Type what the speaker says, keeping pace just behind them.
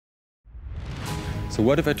So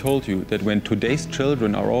what if I told you that when today's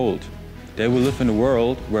children are old, they will live in a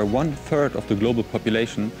world where 1/3 of the global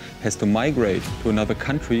population has to migrate to another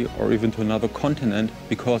country or even to another continent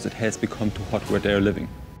because it has become too hot where they are living?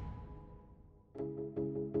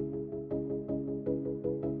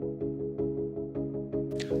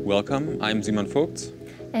 Welcome, I'm Simon Vogts.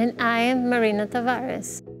 And I am Marina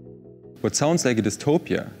Tavares. What sounds like a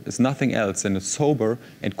dystopia is nothing else than a sober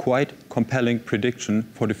and quite compelling prediction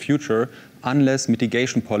for the future unless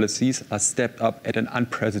mitigation policies are stepped up at an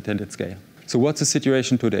unprecedented scale. So what's the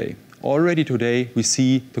situation today? Already today we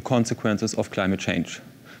see the consequences of climate change.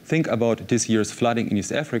 Think about this year's flooding in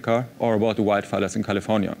East Africa or about the wildfires in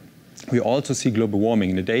California. We also see global warming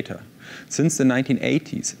in the data. Since the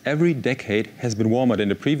 1980s, every decade has been warmer than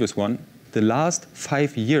the previous one. The last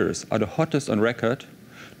 5 years are the hottest on record.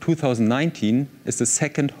 2019 is the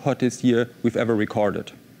second hottest year we've ever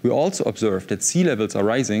recorded. We also observe that sea levels are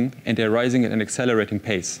rising, and they're rising at an accelerating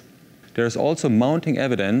pace. There is also mounting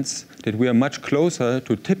evidence that we are much closer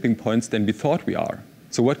to tipping points than we thought we are.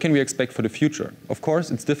 So what can we expect for the future? Of course,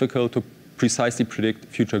 it's difficult to precisely predict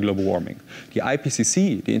future global warming. The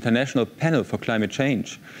IPCC, the International Panel for Climate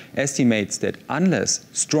Change, estimates that unless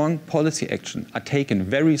strong policy action are taken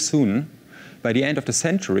very soon, by the end of the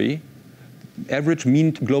century, average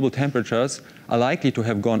mean global temperatures are likely to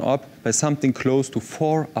have gone up by something close to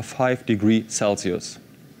 4 or 5 degrees Celsius.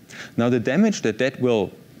 Now, the damage that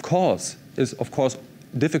will cause is, of course,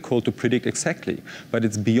 difficult to predict exactly, but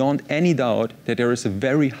it's beyond any doubt that there is a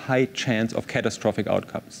very high chance of catastrophic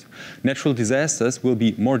outcomes. Natural disasters will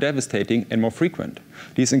be more devastating and more frequent.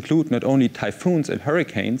 These include not only typhoons and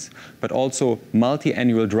hurricanes, but also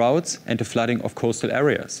multi-annual droughts and the flooding of coastal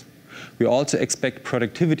areas. We also expect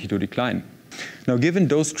productivity to decline. Now, given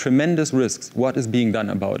those tremendous risks, what is being done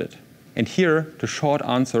about it? And here, the short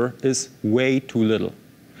answer is way too little.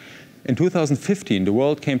 In 2015, the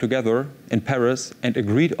world came together in Paris and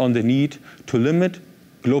agreed on the need to limit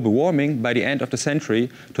global warming by the end of the century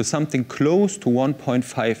to something close to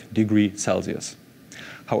 1.5 degrees Celsius.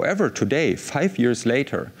 However, today, 5 years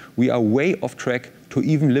later, we are way off track to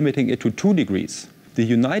even limiting it to 2 degrees. The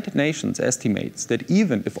United Nations estimates that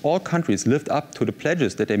even if all countries lived up to the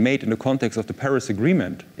pledges that they made in the context of the Paris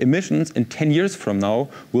Agreement, emissions in 10 years from now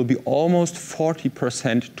will be almost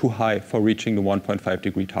 40% too high for reaching the 1.5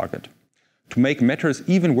 degree target. To make matters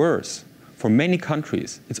even worse, for many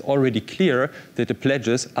countries, it's already clear that the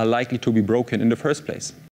pledges are likely to be broken in the first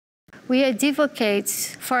place. We advocate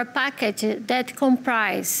for a package that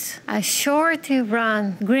comprises a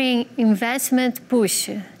short-run green investment push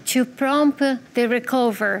to prompt the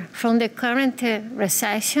recovery from the current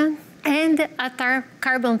recession and a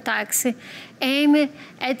carbon tax aimed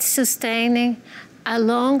at sustaining a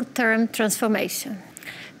long-term transformation.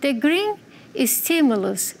 The green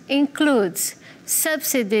stimulus includes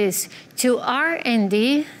subsidies to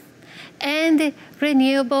R&D and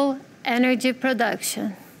renewable energy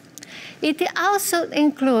production. It also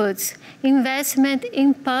includes investment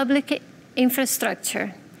in public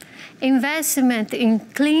infrastructure, investment in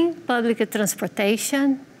clean public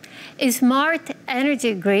transportation, smart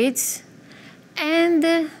energy grids, and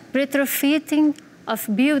retrofitting of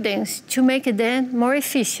buildings to make them more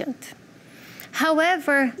efficient.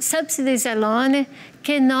 However, subsidies alone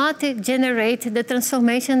cannot generate the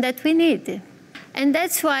transformation that we need. And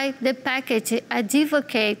that's why the package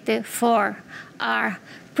advocates for our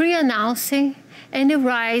pre-announcing and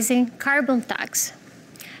rising carbon tax.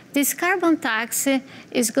 This carbon tax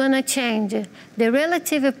is going to change the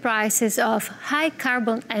relative prices of high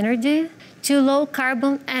carbon energy to low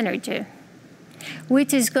carbon energy,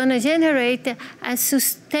 which is going to generate a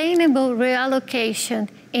sustainable reallocation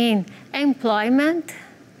in employment,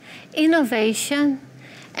 innovation,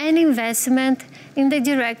 and investment in the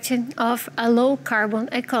direction of a low carbon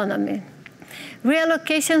economy.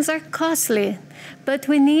 Reallocations are costly, but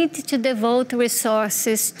we need to devote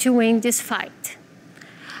resources to win this fight.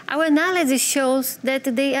 Our analysis shows that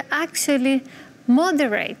they are actually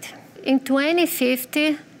moderate. In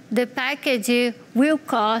 2050, the package will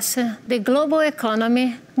cost the global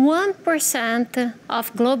economy 1%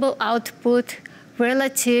 of global output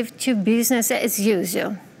relative to business as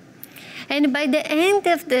usual. And by the end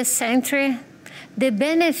of the century, the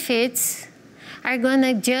benefits are going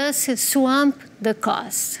to just swamp the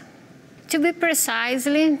cost. To be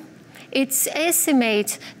precisely, it's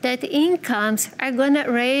estimated that incomes are going to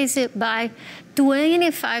raise by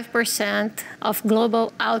 25% of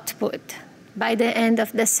global output by the end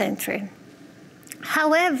of the century.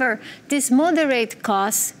 However, these moderate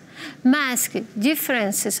costs mask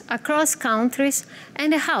differences across countries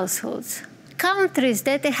and households. countries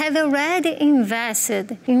that have already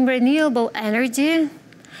invested in renewable energy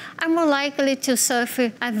are more likely to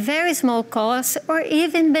suffer a very small cost or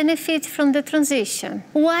even benefit from the transition,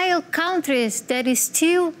 while countries that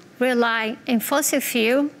still rely on fossil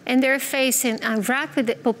fuel and they're facing a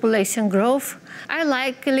rapid population growth are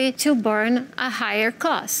likely to burn a higher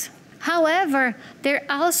cost. However, they're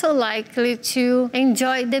also likely to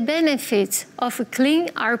enjoy the benefits of clean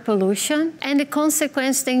air pollution and the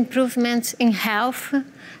consequent improvements in health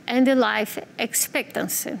and life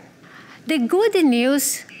expectancy. The good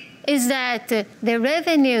news is that the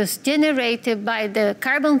revenues generated by the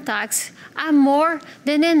carbon tax are more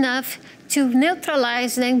than enough to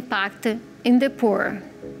neutralize the impact in the poor.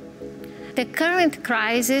 The current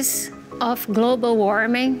crisis of global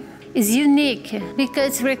warming is unique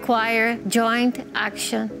because it requires joint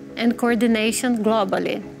action and coordination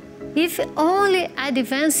globally. If only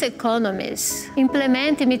advanced economies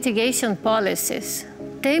implement mitigation policies,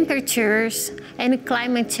 temperatures and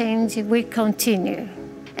climate change will continue.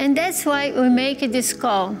 And that's why we make this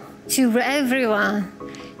call to everyone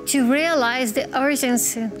to realize the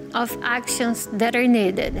urgency of actions that are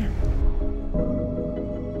needed.